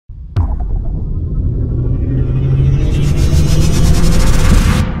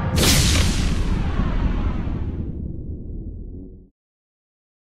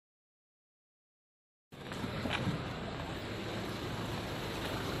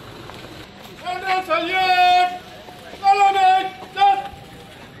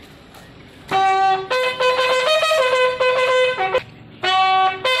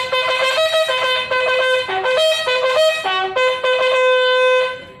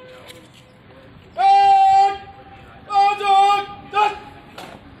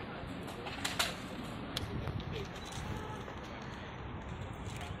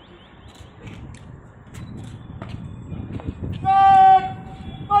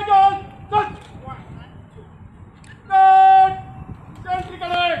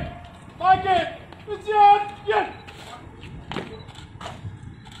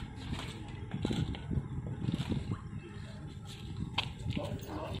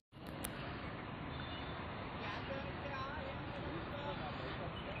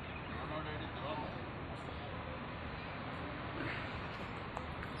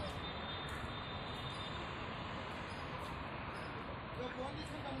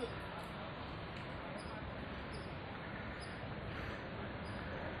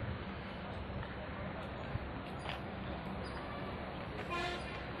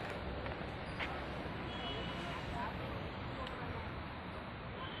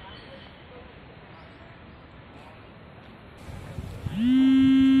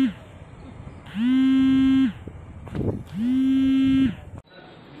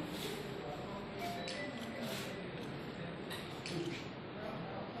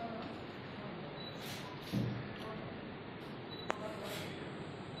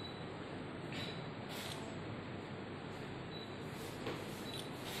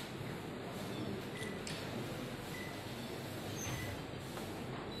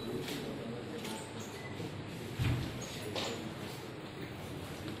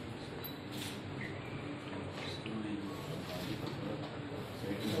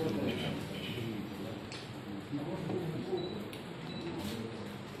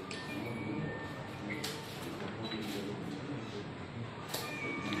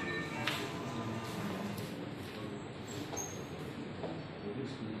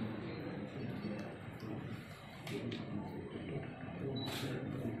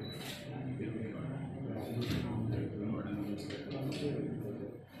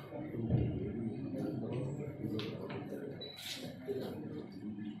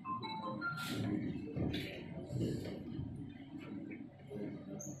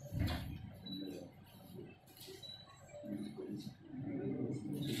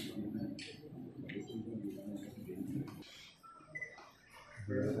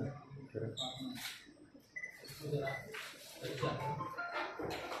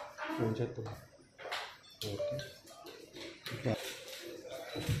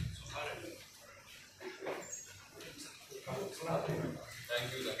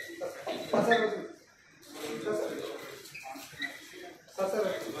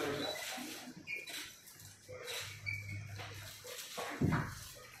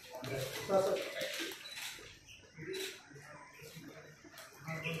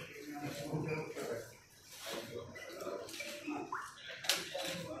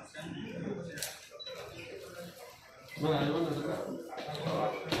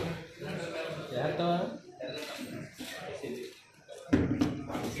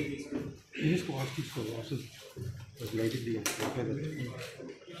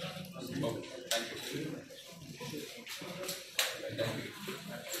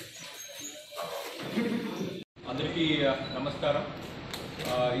అందరికీ నమస్కారం.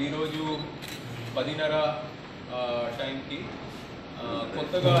 ఈరోజు 10:30 టైంకి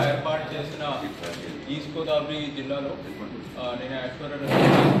కొత్తగా ఏర్పాటు చేసిన ఈస్ట్ గోదావరి జిల్లాలో నేను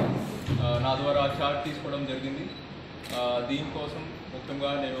నా ద్వారా చార్జ్ తీసుకోవడం జరిగింది. దీనికోసం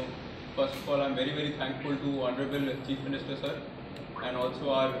ముఖ్యంగా నేను first of all I'm very very thankful to honourable chief minister sir and also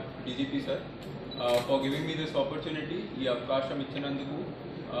are DGP sir for giving me this opportunity. ఈ అవకాశం ఇచ్చినందుకు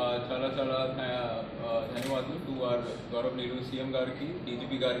చాలా చాలా ధన్యవాదాలు టు ఆర్ గౌరవనీయులు సీఎం గారికి,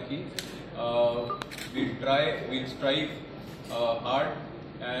 డీజీపీ గారికి. we'll strive hard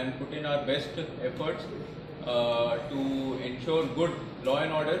and put in our best efforts to ensure good law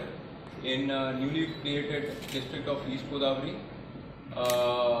and order in newly created district of East Godavari.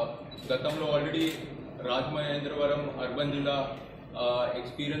 గతంలో ఆల్రెడీ రాజమహేంద్రవరం అర్బన్ జిల్లా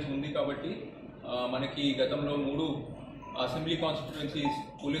ఎక్స్పీరియన్స్ ఉంది కాబట్టి మనకి గతంలో 3 అసెంబ్లీ కాన్స్టిట్యుయెన్సీస్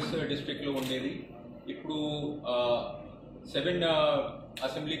పోలీస్ డిస్ట్రిక్ట్లో ఉండేది. ఇప్పుడు 7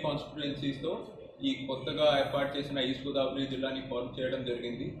 అసెంబ్లీ కాన్స్టిట్యుయెన్సీస్తో ఈ కొత్తగా ఏర్పాటు చేసిన ఈస్ట్ గోదావరి జిల్లాని ఫార్మ్ చేయడం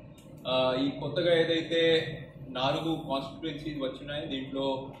జరిగింది. ఈ కొత్తగా ఏదైతే 4 కాన్స్టిట్యుయెన్సీస్ వచ్చినాయి, దీంట్లో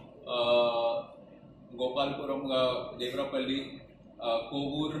గోపాలపురం, దేవరాపల్లి,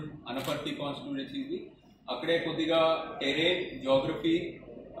 కోవూర్, అనపర్తి కాన్స్టిట్యుయెన్సీది. అక్కడే కొద్దిగా టెరేన్, జియోగ్రఫీ,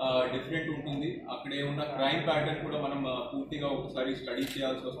 డిఫరెంట్ ఉంటుంది. అక్కడే ఉన్న క్రైమ్ ప్యాటర్న్ కూడా మనం పూర్తిగా ఒకసారి స్టడీ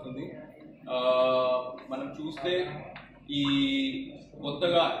చేయాల్సి వస్తుంది. మనం చూస్తే ఈ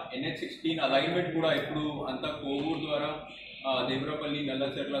కొత్తగా NH16 అలైన్మెంట్ కూడా ఇప్పుడు అంతా కోవూరు ద్వారా దేవరపల్లి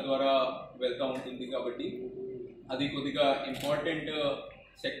నల్లచెర్ల ద్వారా వెళ్తూ ఉంటుంది. కాబట్టి అది కొద్దిగా ఇంపార్టెంట్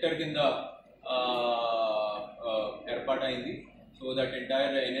సెక్టర్ కింద ఏర్పాటైంది. So that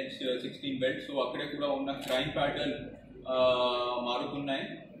entire NH16 belt. So అక్కడే కూడా ఉన్న క్రైమ్ ప్యాటర్న్ మారుతున్నాయి.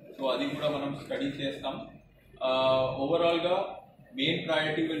 సో అది కూడా మనం స్టడీ చేస్తాం. ఓవరాల్గా main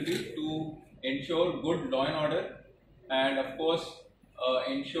priority will be to ensure good law and order and of course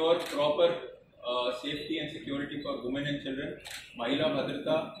ensure proper safety and security for women and children. Mahila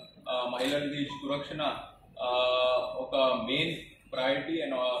bhadrata, Mahiladi Surakshana oka main priority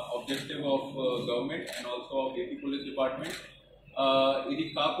and objective of government and also of AP Police Department. Idi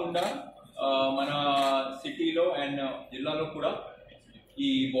kaakunda mana city lo and jilla lo kuda ఈ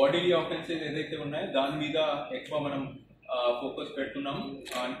bodily offences ఏదైతే ఉన్నాయో దాని మీద ఎక్కువ మనం focus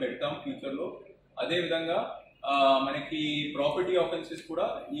పెడతాం ఫ్యూచర్లో. అదేవిధంగా మనకి ప్రాపర్టీ ఆఫెన్సెస్ కూడా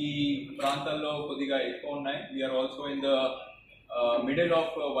ఈ ప్రాంతాల్లో కొద్దిగా ఎక్కువ ఉన్నాయి. We are also in the middle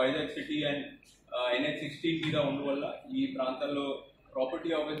of Vizag city and NH16 మీద ఉండవల్ల ఈ ప్రాంతాల్లో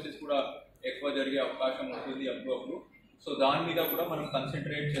ప్రాపర్టీ ఆఫెన్సెస్ కూడా ఎక్కువ జరిగే అవకాశం ఉంటుంది అప్పుడప్పుడు. సో దాని మీద కూడా మనం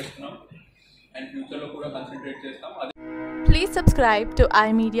కన్సన్ట్రేట్ చేస్తున్నాం అండ్ ఫ్యూచర్లో కూడా కన్సన్ట్రేట్ చేస్తాం. Please subscribe to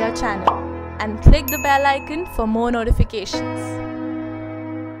iMedia channel and click the bell icon for more notifications.